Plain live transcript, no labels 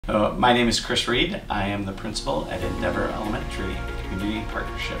My name is Chris Reed. I am the principal at Endeavor Elementary Community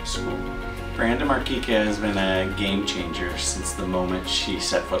Partnership School. Branda Marchica has been a game changer since the moment she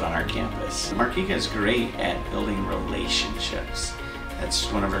set foot on our campus. Marchica is great at building relationships.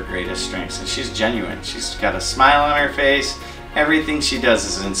 That's one of her greatest strengths, and she's genuine. She's got a smile on her face. Everything she does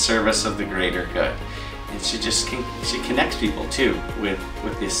is in service of the greater good. And she connects people too with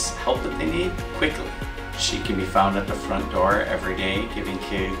this help that they need quickly. She can be found at the front door every day, giving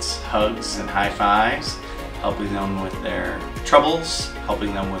kids hugs and high fives, helping them with their troubles,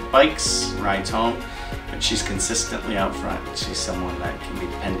 helping them with bikes, rides home, but she's consistently out front. She's someone that can be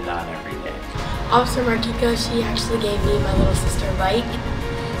depended on every day. Officer Marchica, she actually gave me my little sister a bike,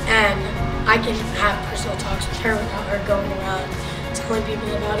 and I can have personal talks with her without her going around telling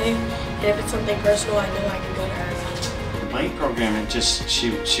people about it. And if it's something personal, I know I can go to her about it. The bike program,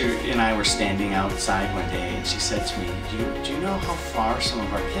 she and I were standing outside one day, and she said to me, do you know how far some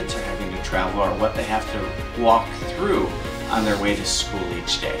of our kids are having to travel, or what they have to walk through on their way to school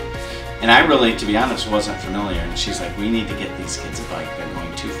each day? And I really, to be honest, wasn't familiar. And she's like, we need to get these kids a bike. They're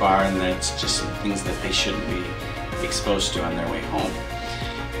going too far, and that's just some things that they shouldn't be exposed to on their way home.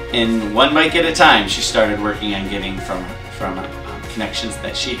 And one bike at a time, she started working on getting from connections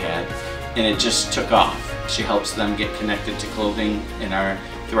that she had, and it just took off. She helps them get connected to clothing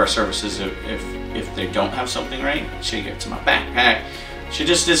through our services. If they don't have something right, she gets them a backpack. She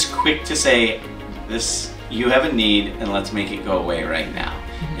just is quick to say, you have a need, and let's make it go away right now.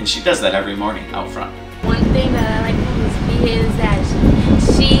 And she does that every morning out front. One thing that I like about Miss B is that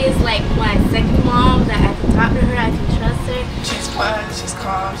she is like my second mom, that I can talk to her, I can trust her. She's fun, she's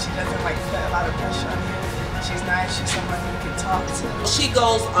calm, she doesn't like put a lot of pressure on you. She's nice, she's someone you can talk to. She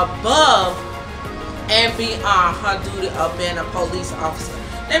goes above and beyond her duty of being a police officer.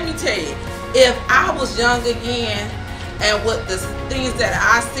 Let me tell you, if I was young again, and with the things that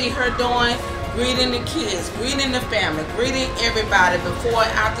I see her doing, greeting the kids, greeting the family, greeting everybody before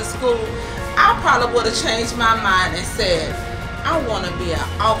and after school, I probably would have changed my mind and said, I want to be an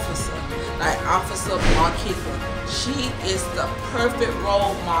officer, like Officer Marchica. She is the perfect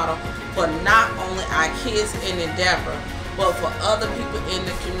role model for not only our kids in Endeavor, but for other people in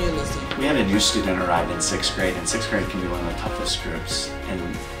the community. We had a new student arrive in 6th grade, and 6th grade can be one of the toughest groups. And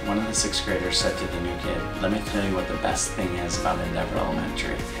one of the 6th graders said to the new kid, let me tell you what the best thing is about Endeavor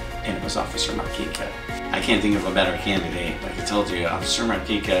Elementary. And it was Officer Marchica. I can't think of a better candidate. Like I told you, Officer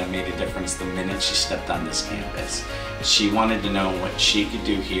Marchica made a difference the minute she stepped on this campus. She wanted to know what she could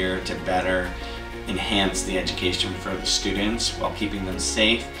do here to better enhance the education for the students while keeping them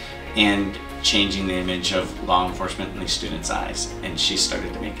safe and changing the image of law enforcement in these students' eyes. And she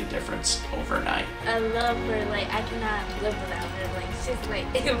started to make a difference overnight. I love her, like I cannot live without her, like she's like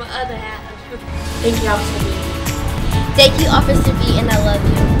my other half. Thank you, Officer B. Thank you, Officer B, and I love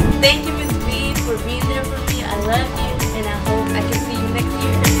you. Thank you.